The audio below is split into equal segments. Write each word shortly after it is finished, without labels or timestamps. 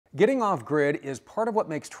Getting off-grid is part of what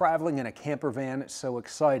makes traveling in a camper van so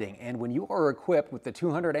exciting, and when you are equipped with the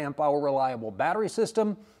 200 amp hour reliable battery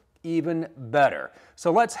system, even better.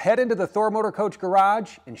 So let's head into the Thor Motor Coach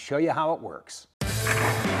garage and show you how it works.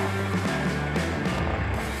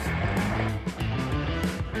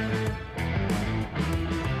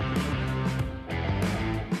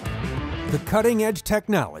 The cutting-edge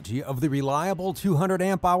technology of the reliable 200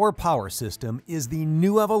 amp hour power system is the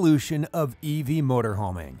new evolution of EV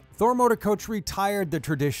motorhoming. Thor Motor Coach retired the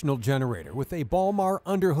traditional generator with a Balmar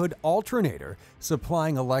underhood alternator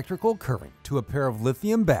supplying electrical current to a pair of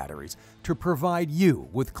lithium batteries to provide you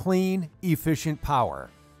with clean, efficient power.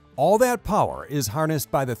 All that power is harnessed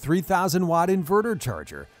by the 3,000 watt inverter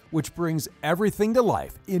charger, which brings everything to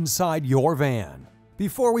life inside your van.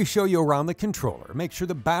 Before we show you around the controller, make sure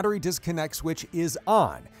the battery disconnect switch is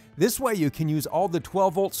on. This way you can use all the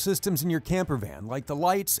 12-volt systems in your camper van, like the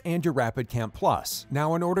lights and your Rapid Camp Plus.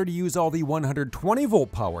 Now, in order to use all the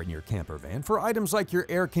 120-volt power in your camper van for items like your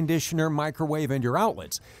air conditioner, microwave, and your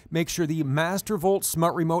outlets, make sure the Master Volt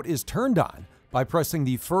Smart Remote is turned on by pressing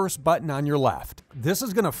the first button on your left. This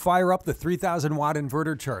is going to fire up the 3,000 watt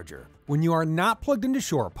inverter charger. When you are not plugged into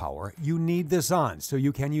shore power, you need this on so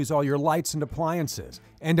you can use all your lights and appliances.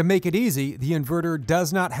 And to make it easy, the inverter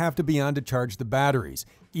does not have to be on to charge the batteries,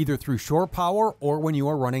 either through shore power or when you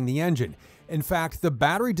are running the engine. In fact, the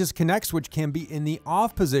battery disconnect switch can be in the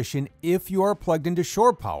off position if you are plugged into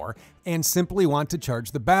shore power and simply want to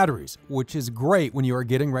charge the batteries, which is great when you are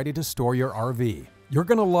getting ready to store your RV. You're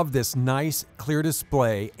going to love this nice, clear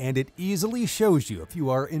display, and it easily shows you if you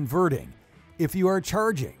are inverting, if you are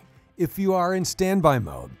charging, if you are in standby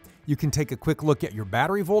mode. You can take a quick look at your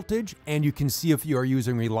battery voltage, and you can see if you are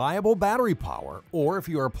using reliable battery power or if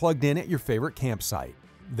you are plugged in at your favorite campsite.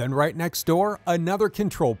 Then right next door, another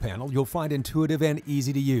control panel you'll find intuitive and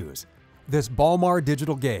easy to use. This Balmar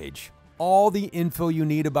digital gauge. All the info you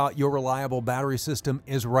need about your reliable battery system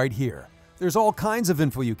is right here. There's all kinds of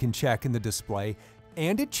info you can check in the display,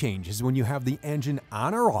 and it changes when you have the engine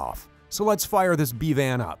on or off. So let's fire this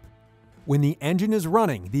B-Van up. When the engine is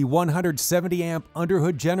running, the 170 amp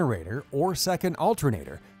underhood generator or second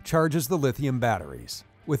alternator charges the lithium batteries.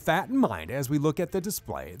 With that in mind, as we look at the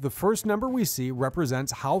display, the first number we see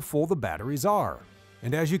represents how full the batteries are.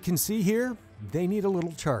 And as you can see here, they need a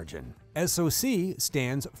little charging. SOC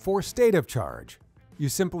stands for state of charge. You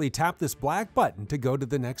simply tap this black button to go to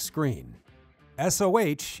the next screen.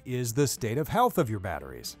 SOH is the state of health of your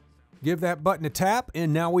batteries. Give that button a tap,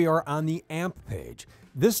 and now we are on the amp page.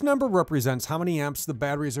 This number represents how many amps the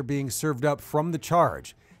batteries are being served up from the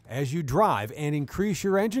charge. As you drive and increase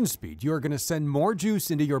your engine speed, you are going to send more juice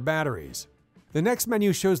into your batteries. The next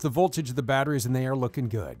menu shows the voltage of the batteries, and they are looking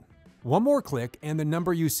good. One more click, and the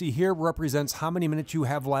number you see here represents how many minutes you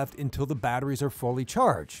have left until the batteries are fully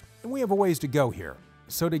charged. And we have a ways to go here.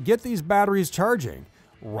 So to get these batteries charging,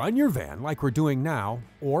 run your van like we're doing now,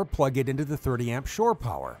 or plug it into the 30 amp shore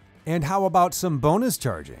power. And how about some bonus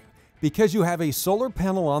charging? Because you have a solar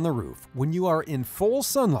panel on the roof, when you are in full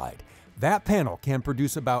sunlight, that panel can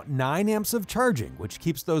produce about 9 amps of charging, which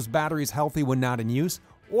keeps those batteries healthy when not in use,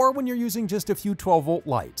 or when you're using just a few 12-volt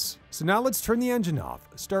lights. So now let's turn the engine off,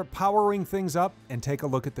 start powering things up, and take a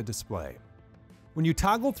look at the display. When you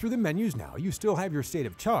toggle through the menus now, you still have your state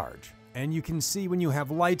of charge. And you can see when you have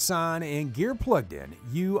lights on and gear plugged in,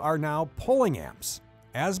 you are now pulling amps.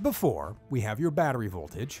 As before, we have your battery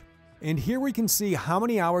voltage. And here we can see how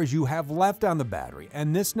many hours you have left on the battery,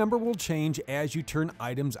 and this number will change as you turn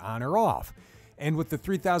items on or off. And with the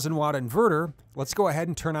 3,000 watt inverter, let's go ahead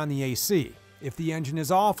and turn on the AC. If the engine is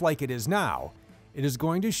off like it is now, it is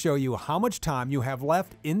going to show you how much time you have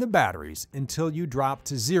left in the batteries until you drop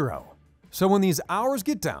to 0. So when these hours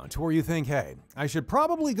get down to where you think, hey, I should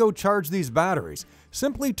probably go charge these batteries,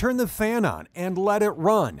 simply turn the fan on and let it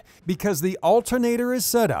run, because the alternator is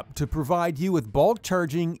set up to provide you with bulk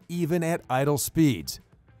charging even at idle speeds.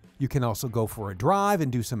 You can also go for a drive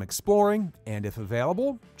and do some exploring, and if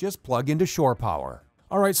available, just plug into shore power.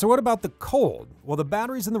 All right, so what about the cold? Well, the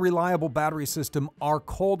batteries in the reliable battery system are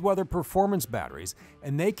cold weather performance batteries,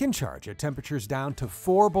 and they can charge at temperatures down to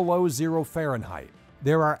 4 below 0 Fahrenheit.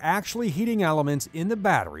 There are actually heating elements in the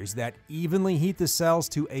batteries that evenly heat the cells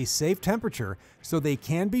to a safe temperature so they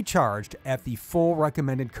can be charged at the full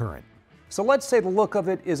recommended current. So let's say the look of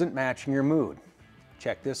it isn't matching your mood.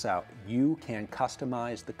 Check this out. You can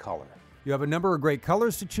customize the color. You have a number of great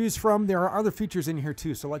colors to choose from. There are other features in here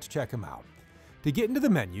too, so let's check them out. To get into the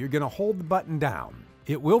menu, you're going to hold the button down.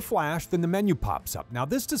 It will flash, then the menu pops up. Now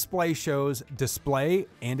this display shows Display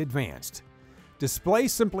and Advanced. Display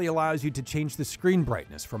simply allows you to change the screen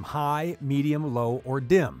brightness from high, medium, low, or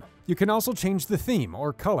dim. You can also change the theme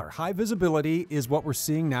or color. High visibility is what we're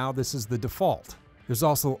seeing now. This is the default. There's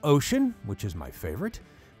also ocean, which is my favorite.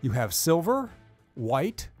 You have silver,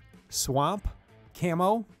 white, swamp,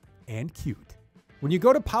 camo, and cute. When you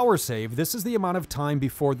go to power save, this is the amount of time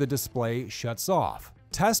before the display shuts off.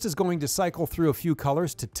 Test is going to cycle through a few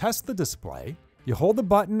colors to test the display. You hold the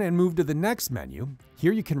button and move to the next menu.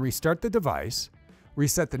 Here you can restart the device,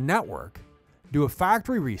 reset the network, do a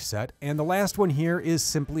factory reset, and the last one here is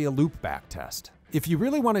simply a loopback test. If you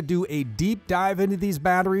really want to do a deep dive into these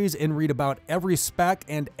batteries and read about every spec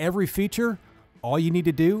and every feature, all you need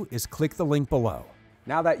to do is click the link below.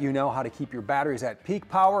 Now that you know how to keep your batteries at peak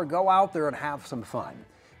power, go out there and have some fun.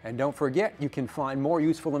 And don't forget, you can find more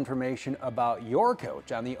useful information about your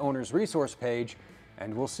coach on the owner's resource page,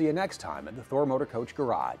 and we'll see you next time at the Thor Motor Coach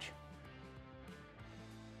Garage.